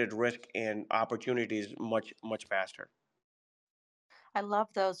calculated risk and opportunities much faster. I love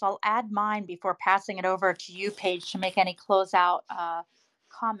those. I'll add mine before passing it over to you, Paige, to make any closeout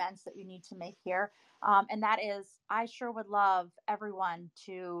comments that you need to make here. And that is, I sure would love everyone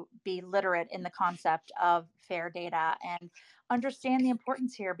to be literate in the concept of fair data and understand the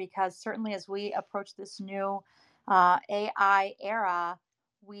importance here, because certainly as we approach this new AI era,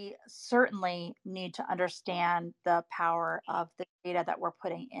 we certainly need to understand the power of the data that we're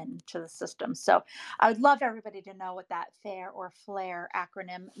putting into the system. So I would love everybody to know what that FAIR or FLAIR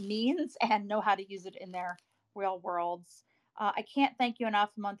acronym means and know how to use it in their real worlds. I can't thank you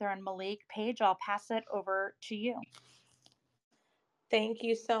enough, Munther and Malik. Paige, I'll pass it over to you. Thank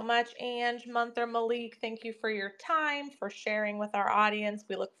you so much, Ange, Munther, Malik. Thank you for your time, for sharing with our audience.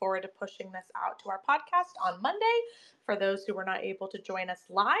 We look forward to pushing this out to our podcast on Monday for those who were not able to join us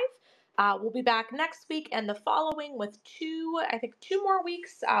live. We'll be back next week and the following with two more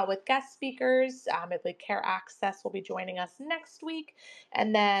weeks with guest speakers. Midley Care Access will be joining us next week.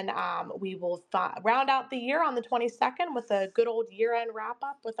 And then we will round out the year on the 22nd with a good old year-end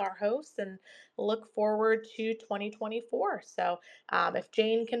wrap-up with our hosts and look forward to 2024. So if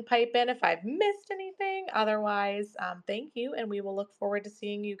Jane can pipe in if I've missed anything. Otherwise, thank you, and we will look forward to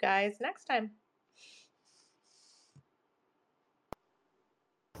seeing you guys next time.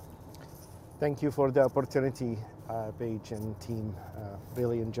 Thank you for the opportunity, Paige and team.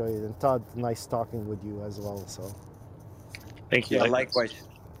 Really enjoyed it. And Todd, nice talking with you as well. So, Thank you. Yeah, likewise.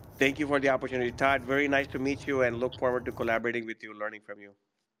 Thank you for the opportunity, Todd. Very nice to meet you, and look forward to collaborating with you, learning from you.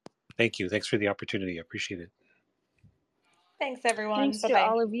 Thank you. Thanks for the opportunity. I appreciate it. Thanks, everyone. Thanks Bye-bye. to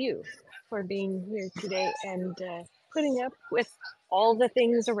all of you for being here today and putting up with all the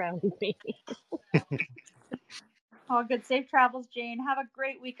things around me. All good. Safe travels, Jane. Have a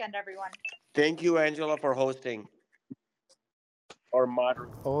great weekend, everyone. Thank you, Angela, for hosting or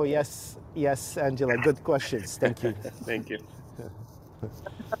moderating. oh yes, Angela, good questions. Thank you. Thank you.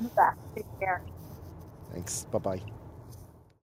 Take care. Thanks. Bye bye.